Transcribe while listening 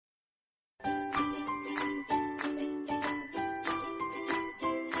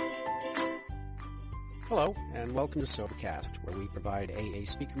Hello, and welcome to Sobercast, where we provide AA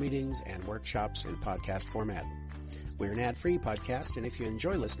speaker meetings and workshops in podcast format. We're an ad-free podcast, and if you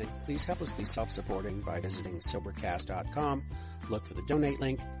enjoy listening, please help us be self-supporting by visiting Sobercast.com, look for the donate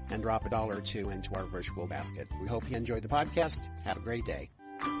link, and drop $1 or $2 into our virtual basket. We hope you enjoy the podcast. Have a great day.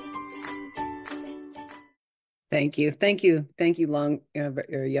 Thank you. Thank you, Young,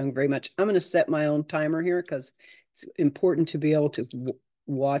 very much. I'm going to set my own timer here because it's important to be able to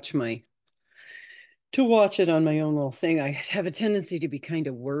watch it on my own little thing. I have a tendency to be kind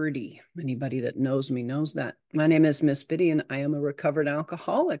of wordy. Anybody that knows me knows that. My name is Miss Biddy, and I am a recovered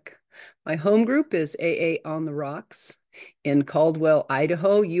alcoholic. My home group is AA on the Rocks in Caldwell,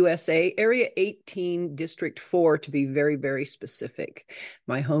 Idaho, USA, Area 18, District 4, to be very, very specific.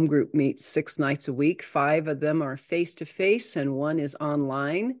 My home group meets 6 nights a week. 5 of them are face-to-face, and 1 is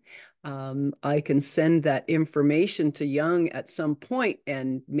online. I can send that information to Young at some point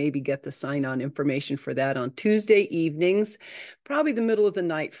and maybe get the sign-on information for that on Tuesday evenings, probably the middle of the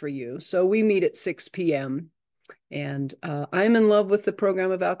night for you. So we meet at 6 p.m. And I'm in love with the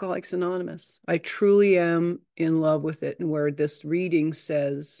program of Alcoholics Anonymous. I truly am in love with it, and where this reading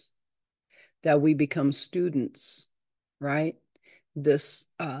says that we become students, right? This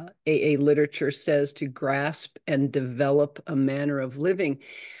AA literature says to grasp and develop a manner of living.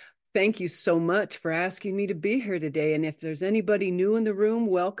 Thank you so much for asking me to be here today. And if there's anybody new in the room,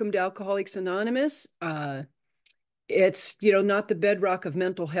 welcome to Alcoholics Anonymous. It's, not the bedrock of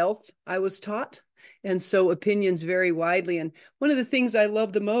mental health, I was taught. And so opinions vary widely. And one of the things I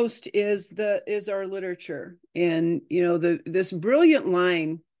love the most is our literature. And, this brilliant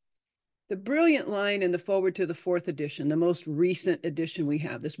line, the brilliant line in the forward to the 4th edition, the most recent edition we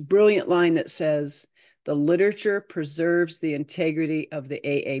have, this brilliant line that says, the literature preserves the integrity of the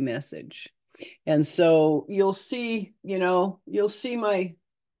AA message. And so you'll see my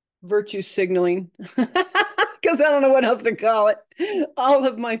virtue signaling, because I don't know what else to call it. All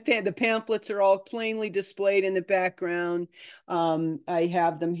of the pamphlets are all plainly displayed in the background. I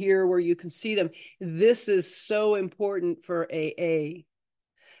have them here where you can see them. This is so important for AA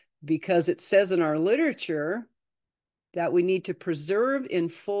because it says in our literature that we need to preserve in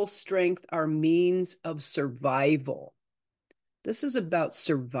full strength our means of survival. This is about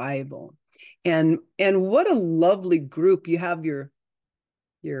survival. And what a lovely group. You have your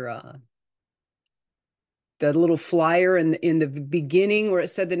that little flyer in the beginning where it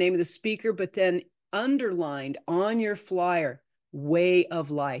said the name of the speaker, but then underlined on your flyer, way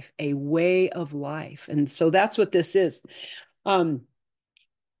of life, a way of life. And so that's what this is.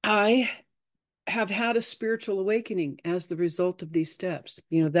 I have had a spiritual awakening as the result of these steps.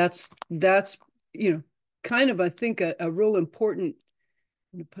 That's kind of, I think, a real important,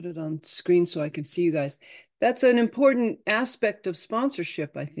 I'm going to put it on screen so I can see you guys. That's an important aspect of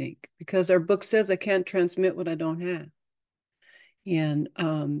sponsorship, I think, because our book says I can't transmit what I don't have. And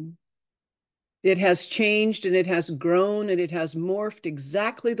it has changed, and it has grown, and it has morphed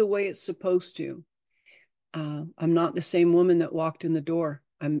exactly the way it's supposed to. I'm not the same woman that walked in the door.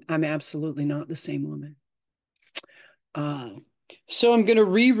 I'm absolutely not the same woman. So I'm going to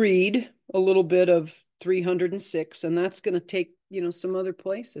reread a little bit of 306, and that's going to take, some other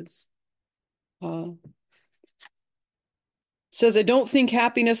places. It says, I don't think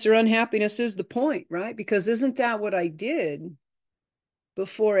happiness or unhappiness is the point, right? Because isn't that what I did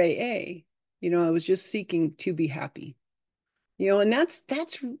before AA? I was just seeking to be happy. And that's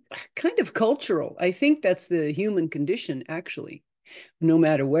kind of cultural. I think that's the human condition, actually, no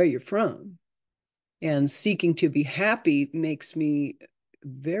matter where you're from. And seeking to be happy makes me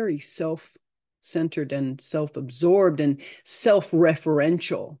very self-centered and self-absorbed and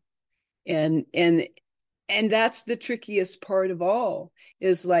self-referential. And that's the trickiest part of all,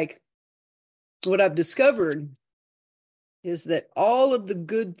 is like what I've discovered is that all of the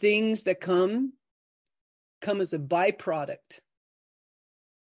good things that come as a byproduct.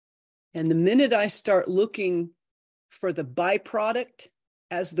 And the minute I start looking for the byproduct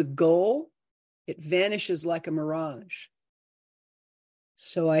as the goal, it vanishes like a mirage.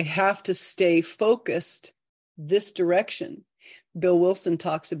 So I have to stay focused this direction. Bill Wilson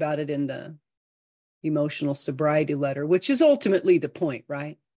talks about it in the emotional sobriety letter, which is ultimately the point,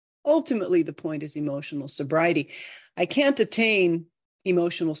 right? Ultimately, the point is emotional sobriety. I can't attain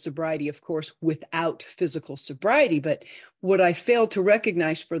emotional sobriety, of course, without physical sobriety. But what I failed to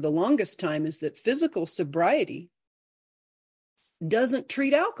recognize for the longest time is that physical sobriety doesn't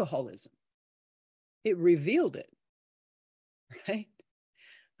treat alcoholism. It revealed it, right?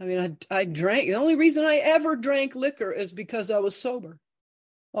 I mean, I drank. The only reason I ever drank liquor is because I was sober.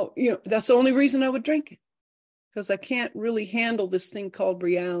 Oh, that's the only reason I would drink it, because I can't really handle this thing called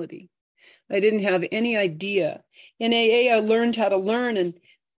reality. I didn't have any idea. In AA, I learned how to learn,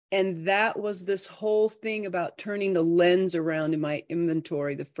 and that was this whole thing about turning the lens around in my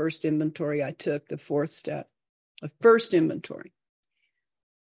inventory, the first inventory I took, the fourth step. The first inventory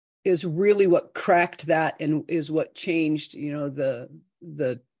is really what cracked that and is what changed,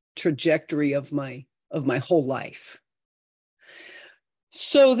 the trajectory of my whole life.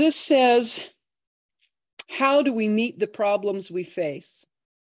 So this says, how do we meet the problems we face?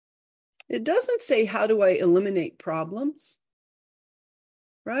 It doesn't say, how do I eliminate problems?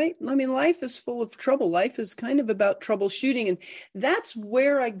 Right? I mean, life is full of trouble. Life is kind of about troubleshooting. And that's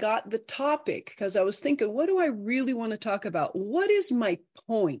where I got the topic, because I was thinking, what do I really want to talk about? What is my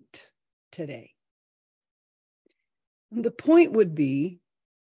point today? And the point would be,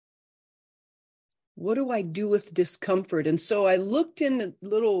 what do I do with discomfort? And so I looked in the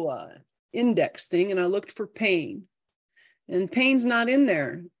little index thing and I looked for pain. And pain's not in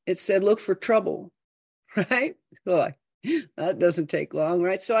there. It said, look for trouble, right? Like, that doesn't take long,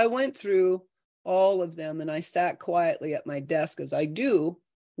 right? So I went through all of them and I sat quietly at my desk, as I do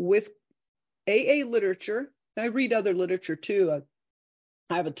with AA literature. I read other literature too.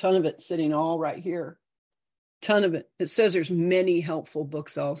 I have a ton of it sitting all right here. Ton of it. It says there's many helpful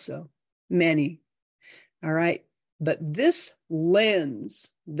books also. Many. All right. But this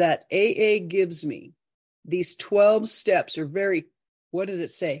lens that AA gives me, these 12 steps are very, what does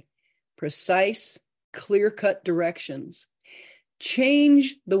it say? Precise, clear-cut directions.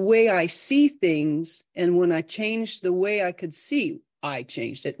 Change the way I see things. And when I changed the way I could see, I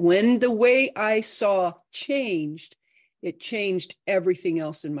changed it. When the way I saw changed, it changed everything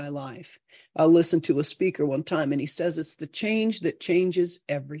else in my life. I listened to a speaker one time and he says it's the change that changes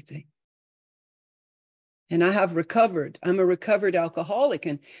everything. And I have recovered. I'm a recovered alcoholic.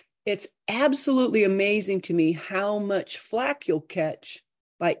 And it's absolutely amazing to me how much flack you'll catch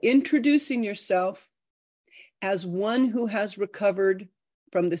by introducing yourself as one who has recovered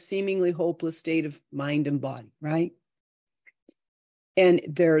from the seemingly hopeless state of mind and body, right? And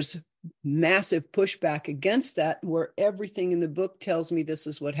there's massive pushback against that, where everything in the book tells me this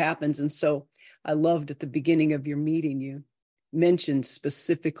is what happens. And so I loved at the beginning of your meeting, you mentioned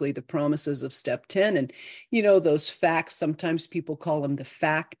specifically the promises of step 10. And, those facts, sometimes people call them the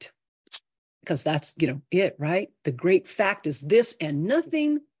fact, because that's, it, right? The great fact is this and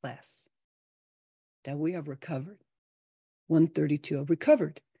nothing less, that we have recovered. 132 have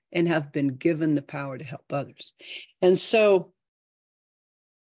recovered and have been given the power to help others. And so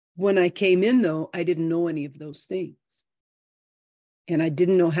when I came in, though, I didn't know any of those things. And I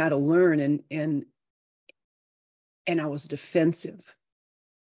didn't know how to learn. And I was defensive,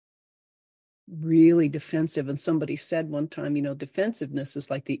 really defensive. And somebody said one time, defensiveness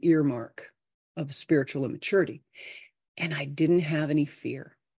is like the earmark of spiritual immaturity. And I didn't have any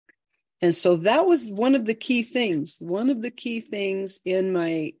fear. And so that was one of the key things in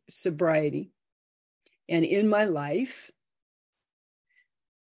my sobriety and in my life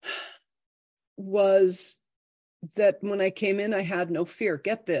was that when I came in, I had no fear.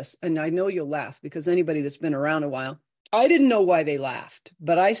 Get this, and I know you'll laugh, because anybody that's been around a while, I didn't know why they laughed,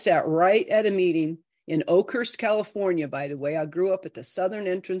 but I sat right at a meeting in Oakhurst, California, by the way. I grew up at the southern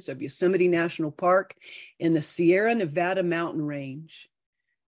entrance of Yosemite National Park in the Sierra Nevada mountain range.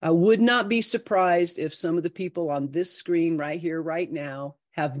 I would not be surprised if some of the people on this screen right here, right now,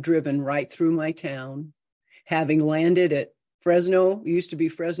 have driven right through my town, having landed at Fresno. It used to be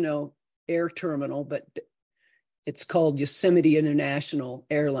Fresno Air Terminal, but it's called Yosemite International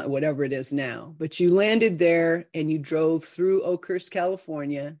Airline, whatever it is now. But you landed there and you drove through Oakhurst,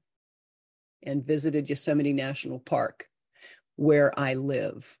 California, and visited Yosemite National Park, where I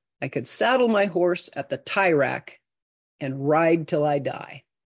live. I could saddle my horse at the tie rack and ride till I die.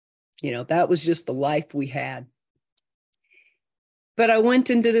 That was just the life we had. But I went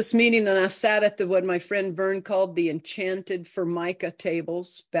into this meeting and I sat at what my friend Vern called the enchanted Formica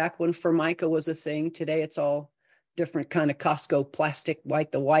tables, back when Formica was a thing. Today it's all different kind of Costco plastic,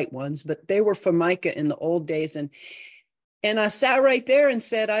 the white ones, but they were Formica in the old days. And I sat right there and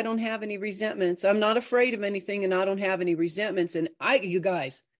said, I don't have any resentments. I'm not afraid of anything and I don't have any resentments. And you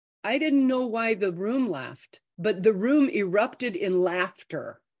guys, I didn't know why the room laughed, but the room erupted in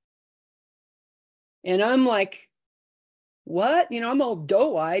laughter. And I'm like, what? I'm all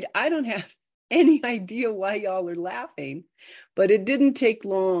doe-eyed. I don't have any idea why y'all are laughing. But it didn't take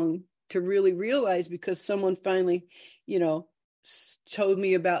long to really realize, because someone finally, told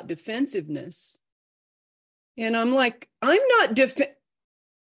me about defensiveness. And I'm like, I'm not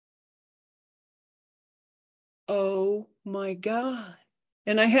oh my God.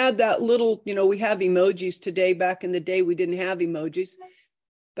 And I had that little, we have emojis today. Back in the day, we didn't have emojis.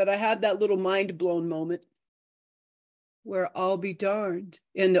 But I had that little mind blown moment where I'll be darned.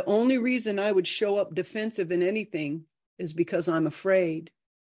 And the only reason I would show up defensive in anything is because I'm afraid.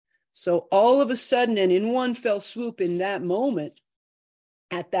 So all of a sudden, and in one fell swoop in that moment,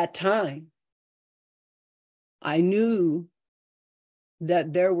 at that time, I knew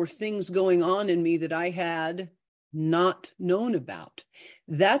that there were things going on in me that I had not known about.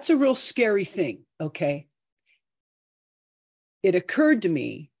 That's a real scary thing, okay? It occurred to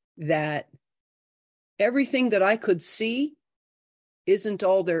me that everything that I could see isn't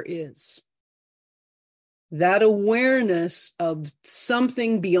all there is. That awareness of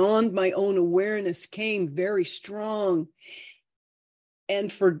something beyond my own awareness came very strong.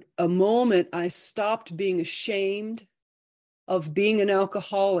 And for a moment, I stopped being ashamed of being an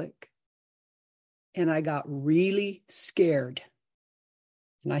alcoholic. And I got really scared.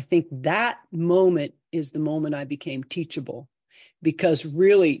 And I think that moment is the moment I became teachable. Because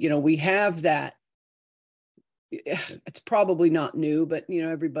really, we have that. It's probably not new, but,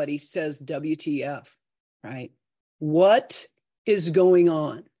 everybody says WTF, right? What is going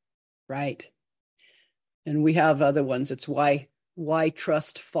on, right? And we have other ones. It's why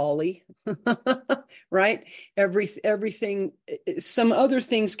trust folly, right? Everything, some other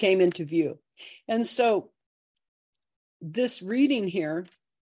things came into view. And so this reading here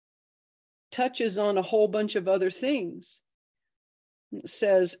touches on a whole bunch of other things. It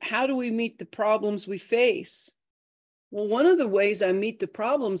says, how do we meet the problems we face? Well, one of the ways I meet the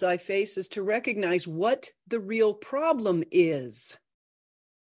problems I face is to recognize what the real problem is.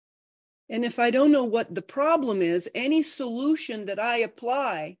 And if I don't know what the problem is, any solution that I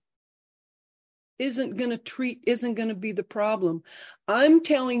apply isn't going to be the problem. I'm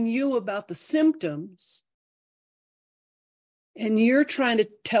telling you about the symptoms, and you're trying to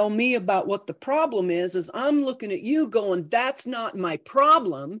tell me about what the problem is, as I'm looking at you going, that's not my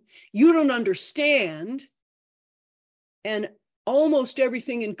problem. You don't understand. And almost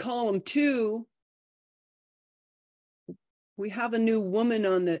everything in column 2, we have a new woman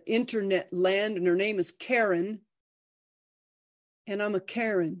on the internet land, and her name is Karen. And I'm a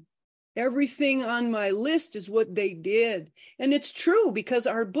Karen. Everything on my list is what they did. And it's true, because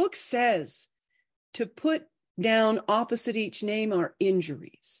our book says to put down opposite each name are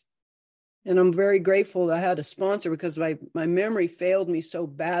injuries. And I'm very grateful I had a sponsor, because my memory failed me so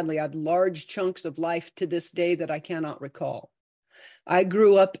badly. I had large chunks of life to this day that I cannot recall. I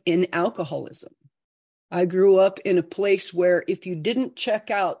grew up in alcoholism. I grew up in a place where if you didn't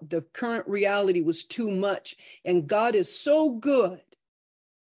check out, the current reality was too much. And God is so good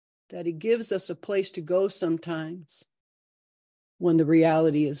that he gives us a place to go sometimes when the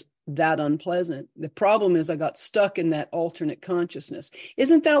reality is that unpleasant. The problem is I got stuck in that alternate consciousness.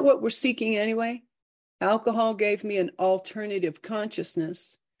 Isn't that what we're seeking anyway? Alcohol gave me an alternative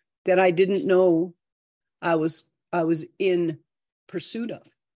consciousness that I didn't know I was in pursuit of.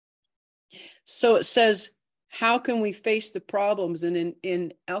 So it says, how can we face the problems? And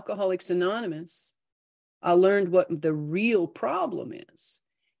in Alcoholics Anonymous, I learned what the real problem is,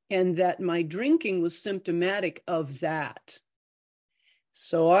 and that my drinking was symptomatic of that.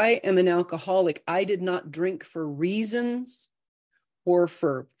 So I am an alcoholic. I did not drink for reasons or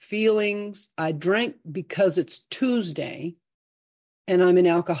for feelings. I drank because it's Tuesday and I'm an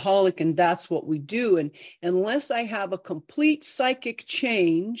alcoholic, and that's what we do. And unless I have a complete psychic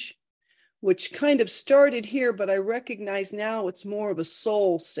change, which kind of started here, but I recognize now it's more of a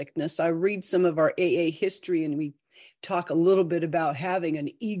soul sickness. I read some of our AA history, and we talk a little bit about having an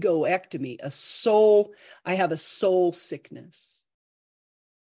egoectomy, I have a soul sickness.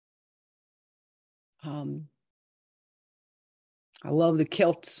 I love the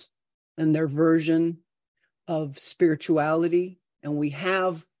Celts and their version of spirituality. And we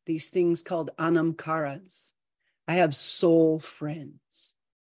have these things called anamkaras. I have soul friends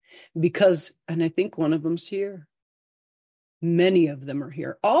because, and I think one of them's here. Many of them are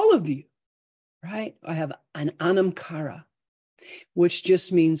here. All of you, right? I have an anamkara, which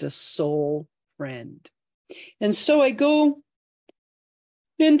just means a soul friend. And so I go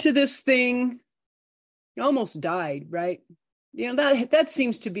into this thing, almost died, right? That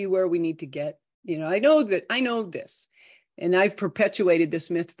seems to be where we need to get. I know this, and I've perpetuated this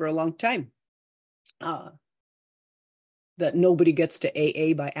myth for a long time, that nobody gets to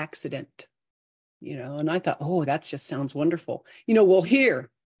AA by accident, and I thought, oh, that just sounds wonderful. Well, here,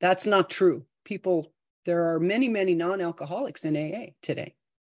 that's not true. There are many, many non-alcoholics in AA today.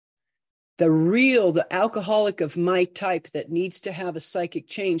 The alcoholic of my type that needs to have a psychic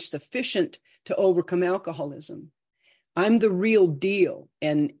change sufficient to overcome alcoholism. I'm the real deal.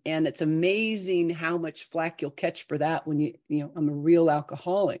 And it's amazing how much flack you'll catch for that when I'm a real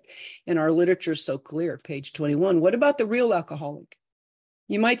alcoholic. And our literature is so clear, page 21. What about the real alcoholic?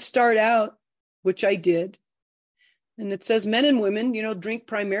 You might start out, which I did, and it says men and women, drink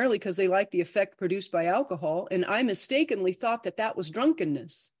primarily because they like the effect produced by alcohol. And I mistakenly thought that was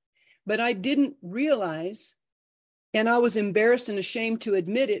drunkenness. But I didn't realize, and I was embarrassed and ashamed to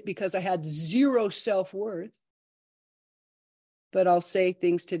admit it because I had zero self-worth. But I'll say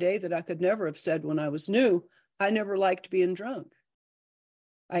things today that I could never have said when I was new. I never liked being drunk.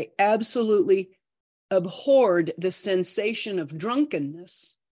 I absolutely abhorred the sensation of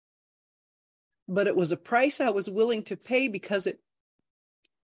drunkenness. But it was a price I was willing to pay because it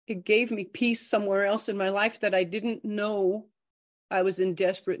gave me peace somewhere else in my life that I didn't know I was in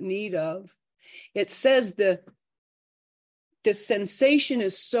desperate need of. It says the sensation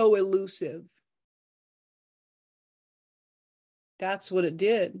is so elusive. That's what it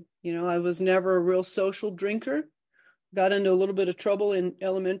did. I was never a real social drinker. Got into a little bit of trouble in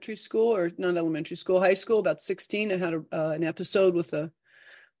elementary school, or not elementary school, high school, about 16. I had an episode with a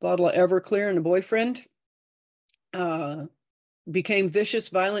bottle of Everclear and a boyfriend. Became vicious,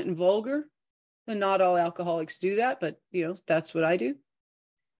 violent, and vulgar. And not all alcoholics do that, but, that's what I do.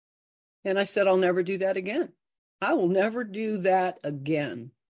 And I said, I'll never do that again. I will never do that again.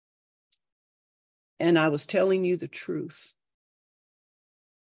 And I was telling you the truth,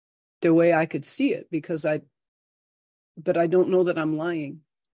 the way I could see it, but I don't know that I'm lying.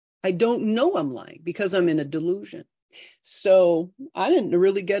 I don't know I'm lying because I'm in a delusion. So I didn't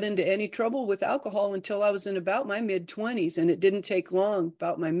really get into any trouble with alcohol until I was in about my mid-20s, and it didn't take long.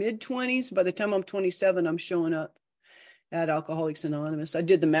 About my mid-20s, by the time I'm 27, I'm showing up at Alcoholics Anonymous. I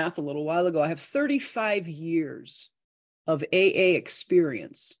did the math a little while ago. I have 35 years of AA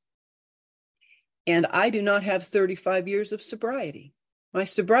experience, and I do not have 35 years of sobriety. My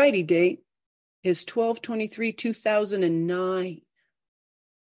sobriety date is 12/23/2009.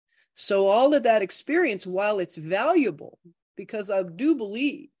 So all of that experience, while it's valuable, because I do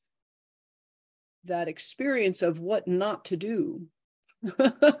believe that experience of what not to do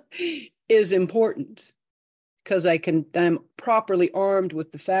is important, because I'm properly armed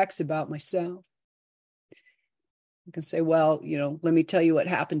with the facts about myself. You can say, well, let me tell you what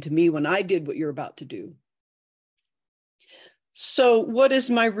happened to me when I did what you're about to do. So what is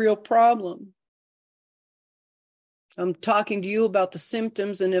my real problem? I'm talking to you about the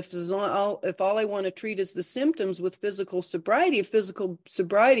symptoms, and if all I want to treat is the symptoms with physical sobriety, if physical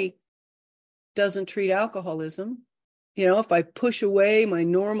sobriety doesn't treat alcoholism, if I push away my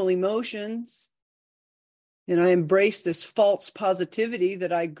normal emotions and I embrace this false positivity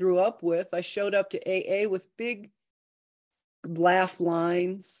that I grew up with, I showed up to AA with big laugh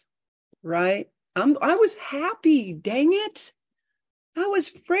lines, right? I was happy, dang it. I was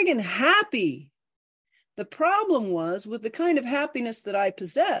friggin' happy. The problem was, with the kind of happiness that I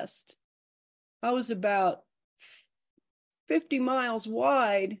possessed, I was about 50 miles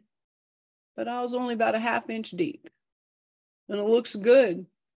wide, but I was only about a half-inch deep. And it looks good,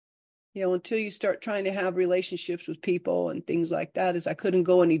 until you start trying to have relationships with people and things like that. As I couldn't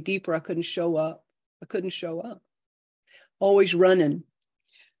go any deeper, I couldn't show up. Always running.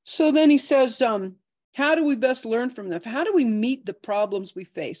 So then he says, how do we best learn from that? How do we meet the problems we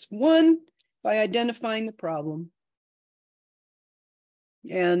face? One, by identifying the problem.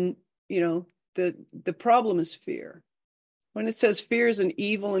 And, the problem is fear. When it says fear is an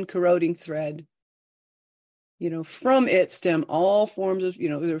evil and corroding thread, from it stem all forms of,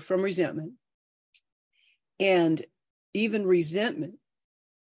 they're from resentment. And even resentment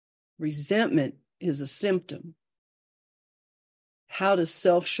is a symptom. How does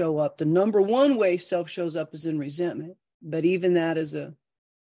self show up? The number one way self shows up is in resentment. But even that is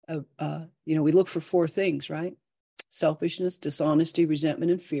we look for four things, right? Selfishness, dishonesty,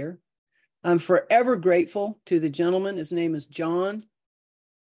 resentment, and fear. I'm forever grateful to the gentleman. His name is John.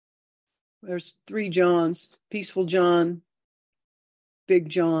 There's three Johns: Peaceful John, Big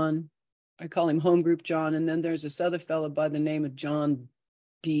John. I call him Home Group John. And then there's this other fellow by the name of John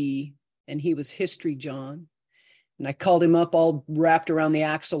D., and he was History John. And I called him up all wrapped around the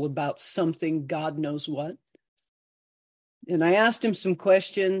axle about something, God knows what. And I asked him some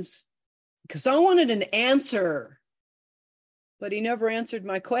questions because I wanted an answer, but he never answered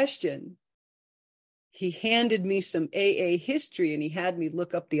my question. He handed me some AA history, and he had me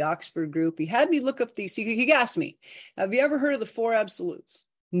look up the Oxford group. He had me look up these. He asked me, have you ever heard of the four absolutes?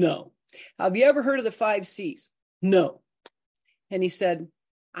 No. Have you ever heard of the 5 C's? No. And he said,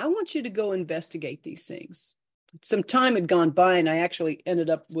 I want you to go investigate these things. Some time had gone by, and I actually ended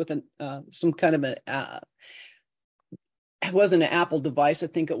up with some kind of it wasn't an Apple device. I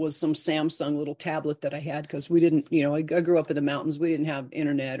think it was some Samsung little tablet that I had, because we didn't, I grew up in the mountains. We didn't have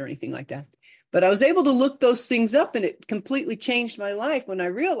internet or anything like that. But I was able to look those things up, and it completely changed my life when I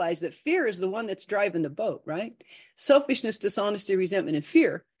realized that fear is the one that's driving the boat, right? Selfishness, dishonesty, resentment, and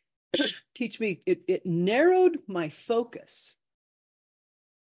fear teach me, it narrowed my focus.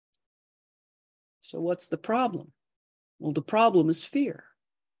 So what's the problem? Well, the problem is fear.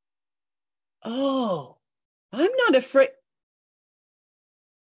 Oh, I'm not afraid.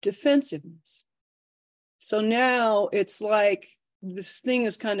 Defensiveness. So now it's like this thing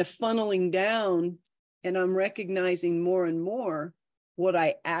is kind of funneling down, and I'm recognizing more and more what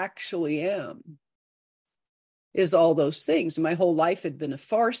I actually am is all those things. My whole life had been a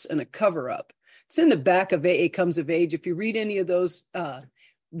farce and a cover-up. It's in the back of AA Comes of Age. If you read any of those, the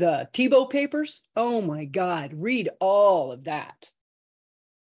Tebow papers, oh my God, read all of that.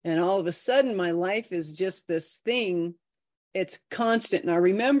 And all of a sudden, my life is just this thing. It's constant. And I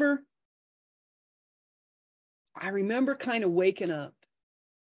remember kind of waking up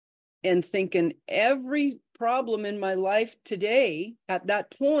and thinking every problem in my life today at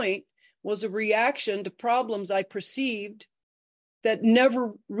that point was a reaction to problems I perceived that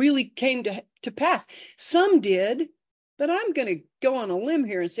never really came to pass. Some did, but I'm going to go on a limb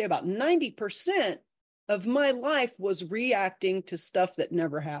here and say about 90% of my life was reacting to stuff that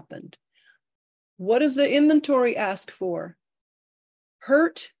never happened. What does the inventory ask for?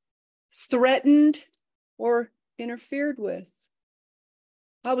 Hurt, threatened, or interfered with.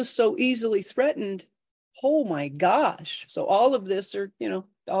 I was so easily threatened. Oh my gosh. So all of this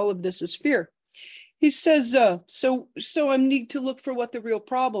is fear. He says, so I need to look for what the real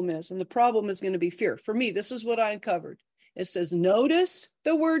problem is. And the problem is going to be fear. For me, this is what I uncovered. It says, notice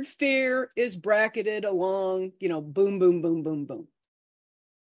the word fear is bracketed along, boom, boom, boom, boom, boom.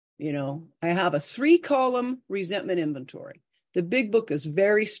 I have a 3-column resentment inventory. The big book is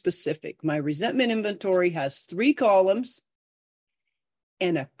very specific. My resentment inventory has 3 columns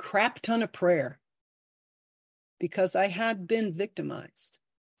and a crap ton of prayer, because I had been victimized.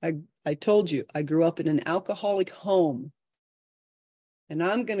 I told you, I grew up in an alcoholic home, and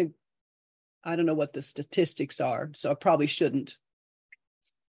I don't know what the statistics are, so I probably shouldn't.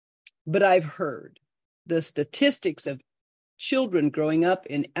 But I've heard the statistics of children growing up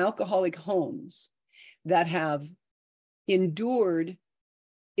in alcoholic homes that have endured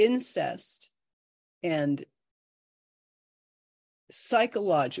incest and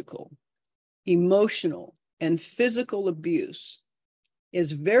psychological, emotional, and physical abuse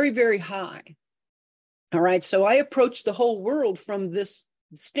is very, very high. All right. So I approach the whole world from this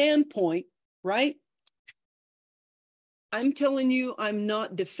standpoint, right? I'm telling you, I'm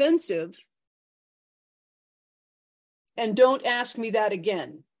not defensive. And don't ask me that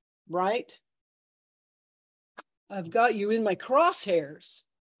again, right? I've got you in my crosshairs.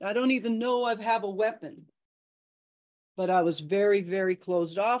 I don't even know I have a weapon. But I was very, very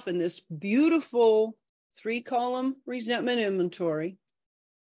closed off in this beautiful 3-column resentment inventory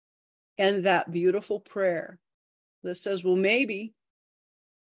and that beautiful prayer that says, well, maybe,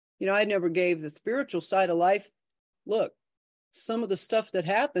 I never gave the spiritual side of life. Look, some of the stuff that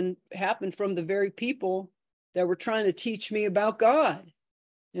happened from the very people that were trying to teach me about God.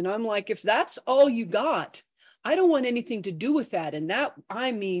 And I'm like, if that's all you got, I don't want anything to do with that. And that,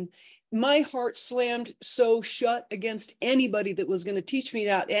 my heart slammed so shut against anybody that was going to teach me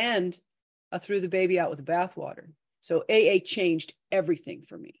that, and I threw the baby out with the bathwater. So AA changed everything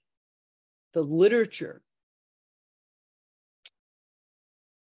for me. The literature,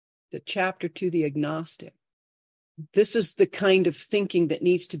 the chapter to the agnostic. This is the kind of thinking that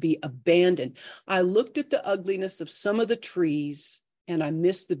needs to be abandoned. I looked at the ugliness of some of the trees, and I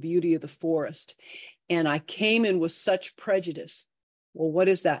missed the beauty of the forest. And I came in with such prejudice. Well, what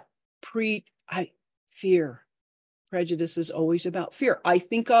is that? Fear. Prejudice is always about fear. I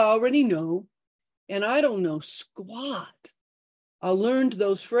think I already know, and I don't know squat. I learned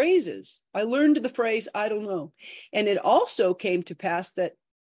those phrases. I learned the phrase, I don't know. And it also came to pass that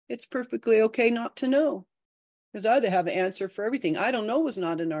it's perfectly okay not to know, because I had to have an answer for everything. I don't know was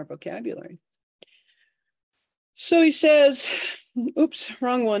not in our vocabulary. So he says, oops,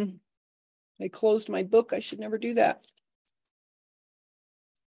 wrong one. I closed my book. I should never do that.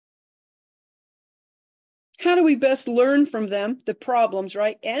 How do we best learn from them, the problems,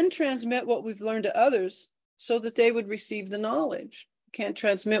 right? And transmit what we've learned to others so that they would receive the knowledge. Can't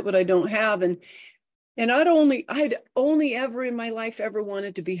transmit what I don't have. And I'd only ever in my life ever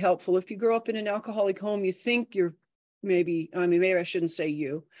wanted to be helpful. If you grow up in an alcoholic home, you think you're maybe I shouldn't say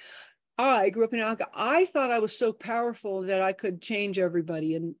you. I grew up in Alka. I thought I was so powerful that I could change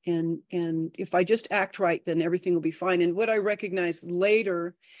everybody, and if I just act right, then everything will be fine. And what I recognized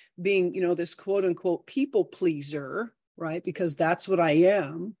later, being, this quote unquote people pleaser, right? Because that's what I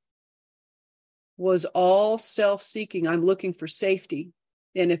am, was all self-seeking. I'm looking for safety.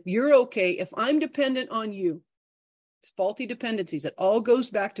 And if you're okay, if I'm dependent on you, it's faulty dependencies. It all goes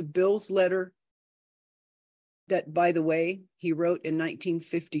back to Bill's letter that, by the way, he wrote in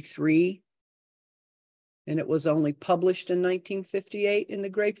 1953, and it was only published in 1958 in the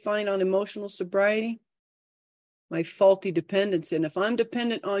Grapevine on emotional sobriety. My faulty dependence. And if I'm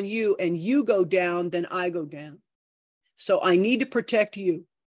dependent on you and you go down, then I go down. So I need to protect you.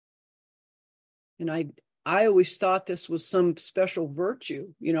 And I always thought this was some special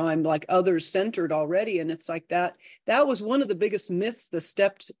virtue. I'm like others centered already. And it's like that. That was one of the biggest myths the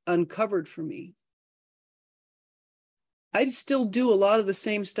steps uncovered for me. I still do a lot of the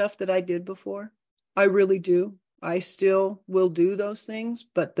same stuff that I did before. I really do. I still will do those things,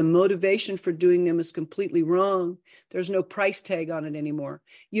 but the motivation for doing them is completely wrong. There's no price tag on it anymore.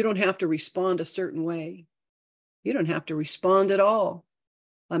 You don't have to respond a certain way. You don't have to respond at all.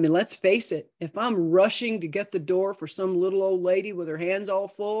 I mean, let's face it. If I'm rushing to get the door for some little old lady with her hands all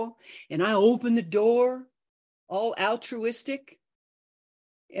full, and I open the door all altruistic,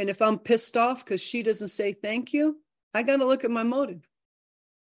 and if I'm pissed off because she doesn't say thank you, I got to look at my motive.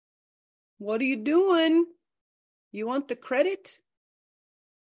 What are you doing? You want the credit?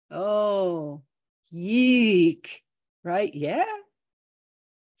 Oh, yeek, right? Yeah,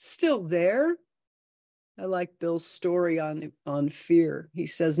 still there. I like Bill's story on fear. He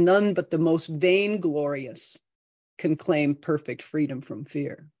says, none but the most vainglorious can claim perfect freedom from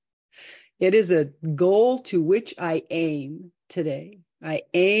fear. It is a goal to which I aim today. I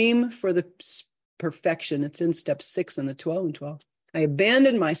aim for the perfection. It's in step 6 in the 12 and 12. I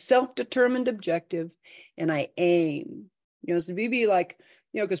abandon my self-determined objective and I aim. It's to be like,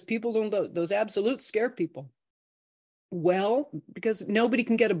 because people don't, those absolutes scare people. Well, because nobody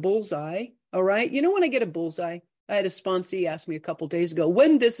can get a bullseye. All right. When I get a bullseye, I had a sponsee ask me a couple of days ago,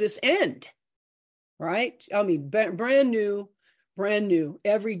 when does this end? Right. I mean, brand new.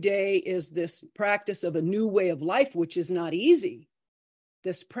 Every day is this practice of a new way of life, which is not easy.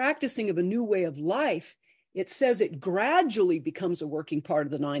 This practicing of a new way of life, it says it gradually becomes a working part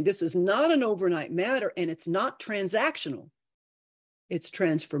of the 9. This is not an overnight matter, and it's not transactional. It's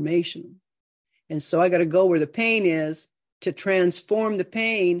transformational. And so I got to go where the pain is to transform the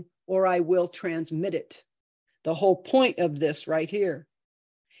pain, or I will transmit it. The whole point of this right here.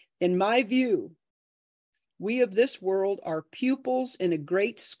 In my view, we of this world are pupils in a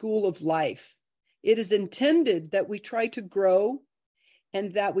great school of life. It is intended that we try to grow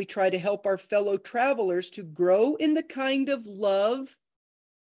and that we try to help our fellow travelers to grow in the kind of love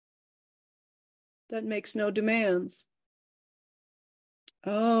that makes no demands.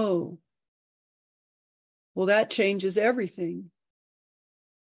 Oh, well, that changes everything.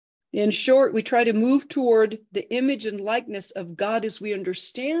 In short, we try to move toward the image and likeness of God as we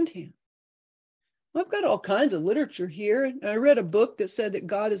understand him. I've got all kinds of literature here. I read a book that said that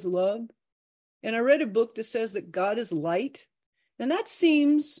God is love. And I read a book that says that God is light. And that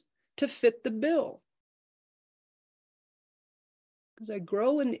seems to fit the bill. Because I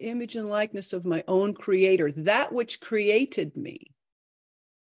grow in the image and likeness of my own creator, that which created me.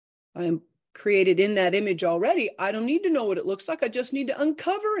 I am created in that image already. I don't need to know what it looks like. I just need to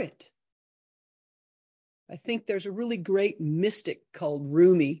uncover it. I think there's a really great mystic called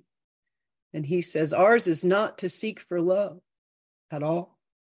Rumi. And he says, ours is not to seek for love at all,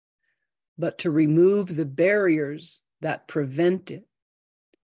 but to remove the barriers that prevent it.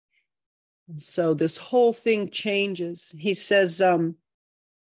 And so this whole thing changes. He says,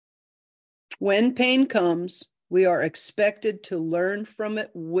 when pain comes, we are expected to learn from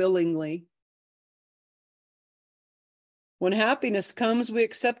it willingly. When happiness comes, we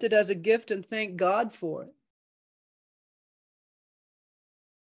accept it as a gift and thank God for it.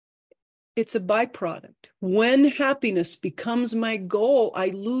 It's a byproduct. When happiness becomes my goal, I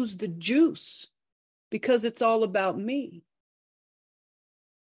lose the juice because it's all about me.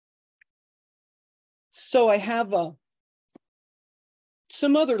 So I have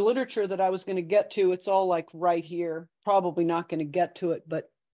some other literature that I was going to get to. It's all like right here. Probably not going to get to it, but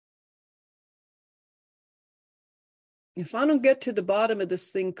if I don't get to the bottom of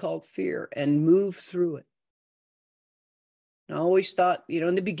this thing called fear and move through it, I always thought,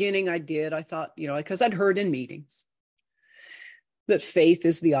 in the beginning I did. I thought, because I'd heard in meetings that faith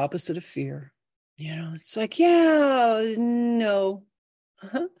is the opposite of fear. It's like, yeah, no.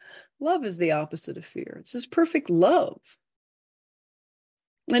 Love is the opposite of fear. It's this perfect love.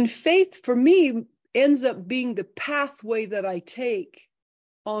 And faith for me ends up being the pathway that I take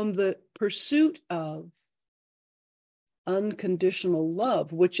on the pursuit of unconditional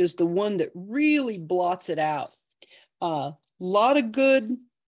love, which is the one that really blots it out. Lot of good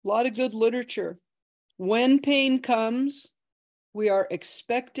literature. When pain comes, we are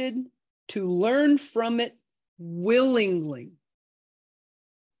expected to learn from it willingly.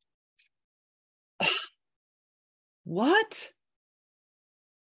 What?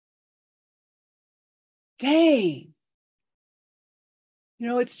 Dang. You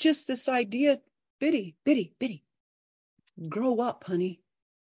know, it's just this idea, Biddy, grow up, honey.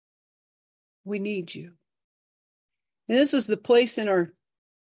 We need you. And this is the place in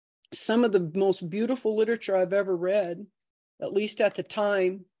some of the most beautiful literature I've ever read, at least at the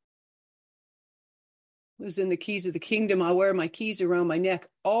time, was in the Keys of the Kingdom. I wear my keys around my neck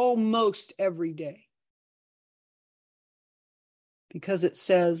almost every day. Because it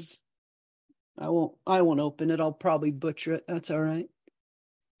says, I won't open it. I'll probably butcher it. That's all right. It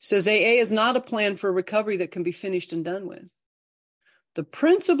says AA is not a plan for recovery that can be finished and done with. The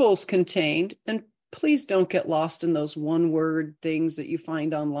principles contained, and please don't get lost in those one-word things that you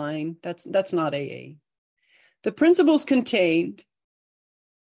find online. That's not AA. The principles contained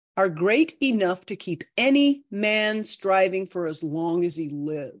are great enough to keep any man striving for as long as he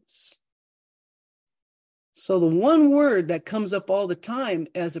lives. So the one word that comes up all the time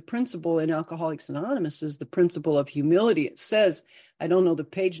as a principle in Alcoholics Anonymous is the principle of humility. It says, I don't know the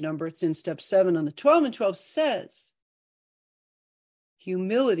page number, it's in step 7 on the 12, and 12 says,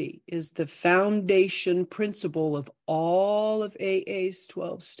 humility is the foundation principle of all of AA's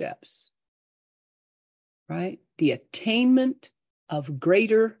 12 steps, right? The attainment of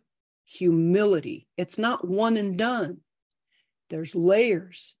greater humility. It's not one and done. There's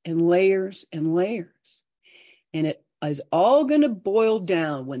layers and layers and layers. And it is all going to boil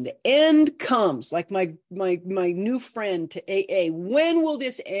down when the end comes, like my new friend to AA. When will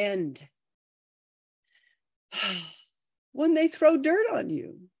this end? When they throw dirt on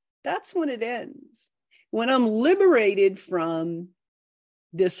you. That's when it ends. When I'm liberated from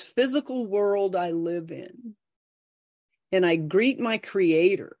this physical world I live in, and I greet my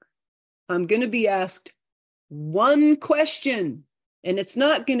Creator, I'm going to be asked one question, and it's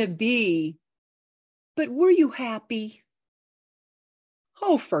not going to be, but were you happy?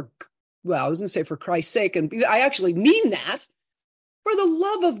 Oh, I was going to say for Christ's sake, and I actually mean that. For the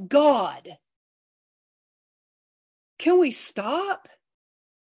love of God, can we stop?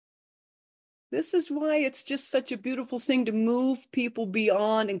 This is why it's just such a beautiful thing to move people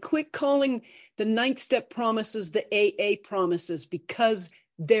beyond and quit calling the 9th step promises the AA promises, because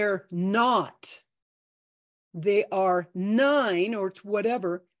they're not. They are 9 or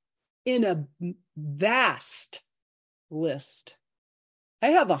whatever in a vast list. I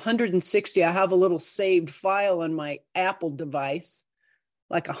have 160. I have a little saved file on my Apple device,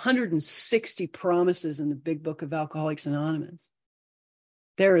 like 160 promises in the Big Book of Alcoholics Anonymous.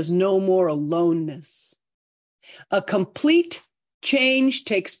 There is no more aloneness. A complete change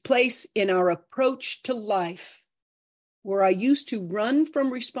takes place in our approach to life, where I used to run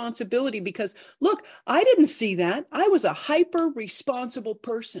from responsibility because, look, I didn't see that. I was a hyper-responsible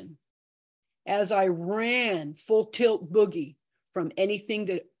person as I ran full tilt boogie from anything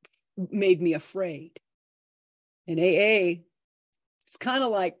that made me afraid. In AA, it's kind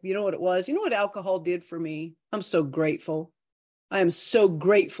of like, you know what it was? You know what alcohol did for me? I'm so grateful. I am so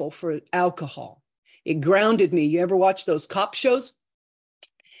grateful for alcohol. It grounded me. You ever watch those cop shows?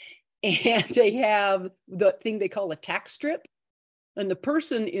 And they have the thing they call a tack strip. And the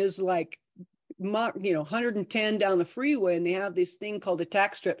person is like, 110 down the freeway, and they have this thing called a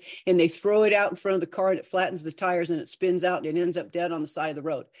tack strip, and they throw it out in front of the car, and it flattens the tires, and it spins out, and it ends up dead on the side of the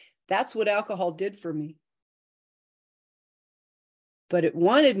road. That's what alcohol did for me. But it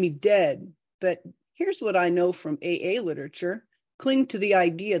wanted me dead. But here's what I know from AA literature. Cling to the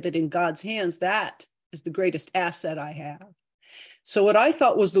idea that in God's hands, that is the greatest asset I have. So what I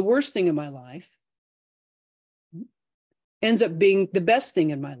thought was the worst thing in my life ends up being the best thing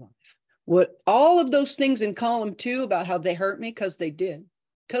in my life. What all of those things in column 2 about how they hurt me, because they did.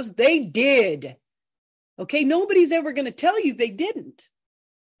 Because they did. Okay, nobody's ever going to tell you they didn't.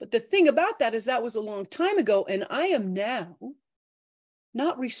 But the thing about that is that was a long time ago, and I am now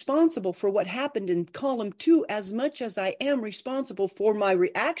not responsible for what happened in column 2 as much as I am responsible for my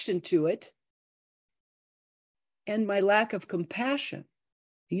reaction to it and my lack of compassion.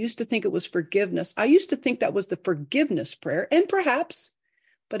 I used to think it was forgiveness. I used to think that was the forgiveness prayer, and perhaps,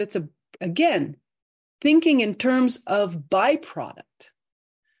 but it's again, thinking in terms of byproduct.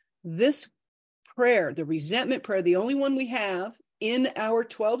 This prayer, the resentment prayer, the only one we have in our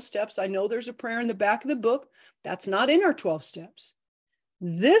 12 steps. I know there's a prayer in the back of the book. That's not in our 12 steps.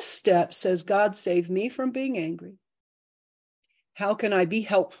 This step says, God, save me from being angry. How can I be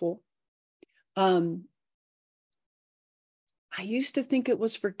helpful? I used to think it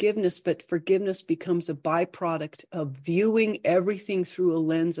was forgiveness, but forgiveness becomes a byproduct of viewing everything through a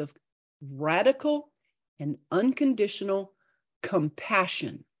lens of radical and unconditional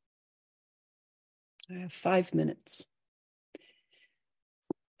compassion. I have 5 minutes.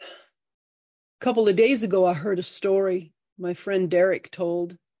 A couple of days ago, I heard a story my friend Derek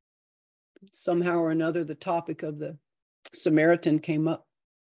told. Somehow or another, the topic of the Samaritan came up.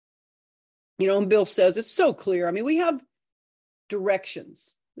 You know, and Bill says it's so clear. I mean, we have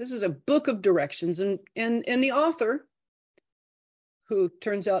directions. This is a book of directions, and the author, who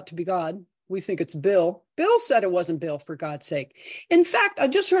turns out to be God, we think it's Bill. Bill said it wasn't Bill, for God's sake. In fact, I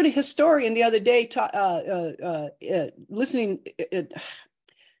just heard a historian the other day listening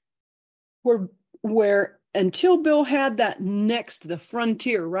where until Bill had that next, the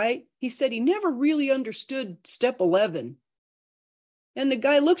frontier, right? He said he never really understood step 11. And the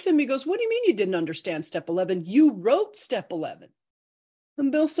guy looks at me and goes, what do you mean you didn't understand step 11? You wrote step 11.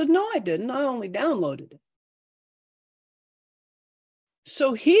 And Bill said, no, I didn't. I only downloaded it.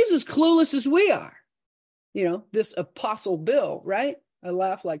 So he's as clueless as we are. You know, this Apostle Bill, right? I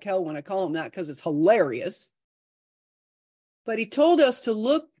laugh like hell when I call him that because it's hilarious. But he told us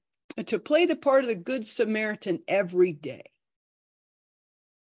to play the part of the Good Samaritan every day.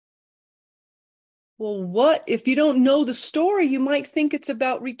 Well, what if you don't know the story? You might think it's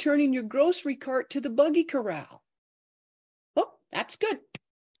about returning your grocery cart to the buggy corral. Oh, that's good.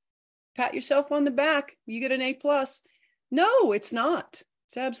 Pat yourself on the back. You get an A+. No, it's not.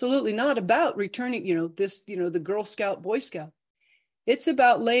 It's absolutely not about returning, the Girl Scout, Boy Scout. It's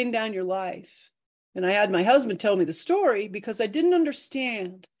about laying down your life. And I had my husband tell me the story because I didn't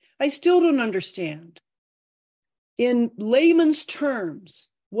understand. I still don't understand. In layman's terms,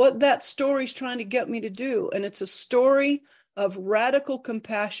 what that story's trying to get me to do. And it's a story of radical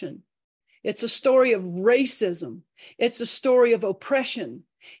compassion. It's a story of racism. It's a story of oppression.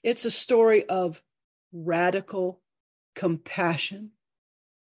 It's a story of radical compassion.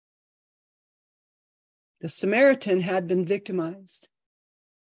 The Samaritan had been victimized.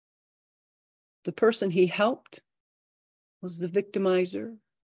 The person he helped was the victimizer.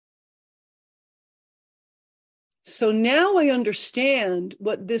 So now I understand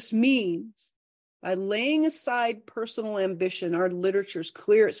what this means. By laying aside personal ambition, our literature is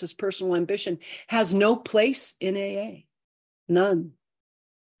clear. It says personal ambition has no place in AA. None.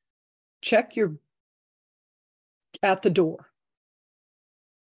 Check at the door.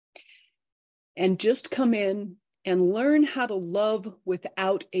 And just come in and learn how to love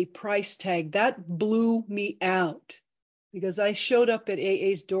without a price tag. That blew me out because I showed up at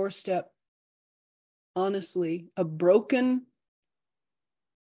AA's doorstep, honestly, a broken,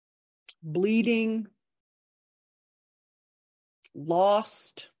 bleeding,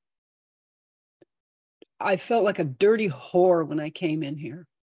 lost. I felt like a dirty whore when I came in here.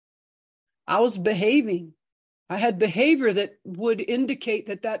 I was behaving. I had behavior that would indicate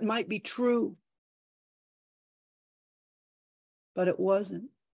that that might be true. But it wasn't.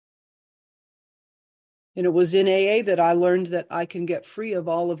 And it was in AA that I learned that I can get free of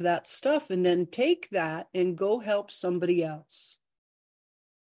all of that stuff and then take that and go help somebody else.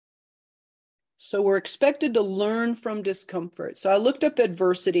 So we're expected to learn from discomfort. So I looked up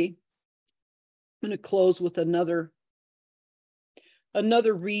adversity. I'm going to close with another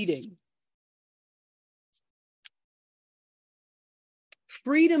reading.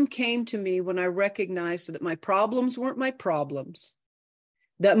 Freedom came to me when I recognized that my problems weren't my problems,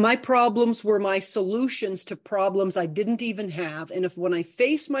 that my problems were my solutions to problems I didn't even have. And when I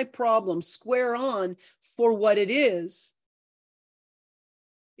face my problem square on for what it is,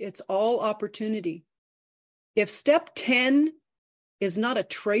 it's all opportunity. If step 10 is not a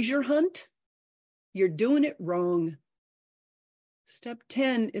treasure hunt, you're doing it wrong. Step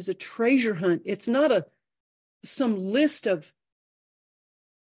 10 is a treasure hunt. It's not some list of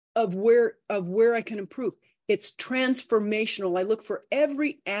where I can improve. It's transformational. I look for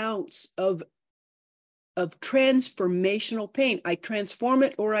every ounce of transformational pain. I transform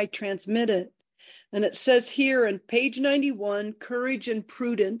it or I transmit it. And it says here on page 91, courage and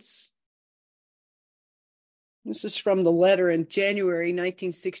prudence. This is from the letter in January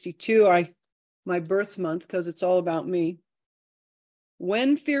 1962, my birth month, because it's all about me.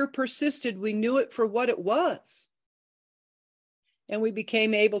 When fear persisted, we knew it for what it was. And we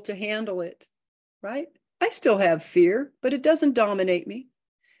became able to handle it, right? I still have fear, but it doesn't dominate me.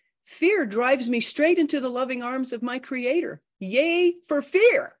 Fear drives me straight into the loving arms of my Creator. Yay for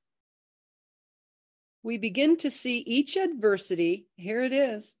fear. We begin to see each adversity, here it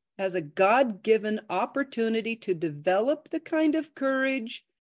is, as a God-given opportunity to develop the kind of courage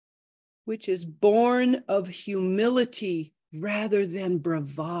which is born of humility rather than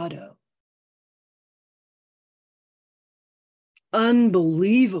bravado.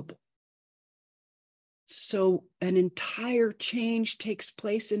 Unbelievable. So an entire change takes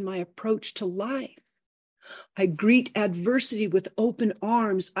place in my approach to life. I greet adversity with open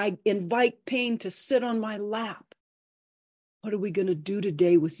arms. I invite pain to sit on my lap. What are we going to do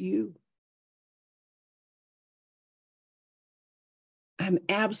today with you? I'm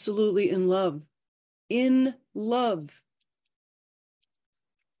absolutely in love. In love.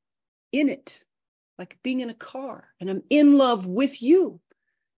 In it. Like being in a car. And I'm in love with you.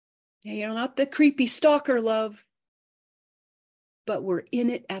 You know, not the creepy stalker love. But we're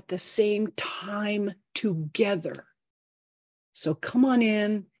in it at the same time together. So come on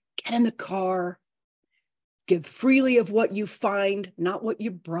in, get in the car, give freely of what you find, not what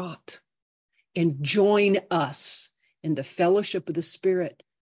you brought, and join us in the fellowship of the Spirit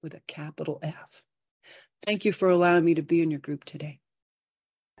with a capital F. Thank you for allowing me to be in your group today.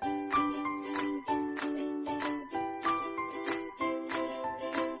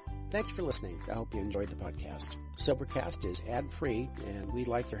 Thanks for listening. I hope you enjoyed the podcast. Sobercast is ad-free, and we'd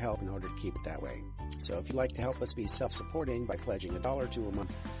like your help in order to keep it that way. So if you'd like to help us be self-supporting by pledging $1 or $2 a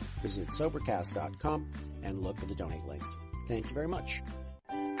month, visit Sobercast.com and look for the donate links. Thank you very much.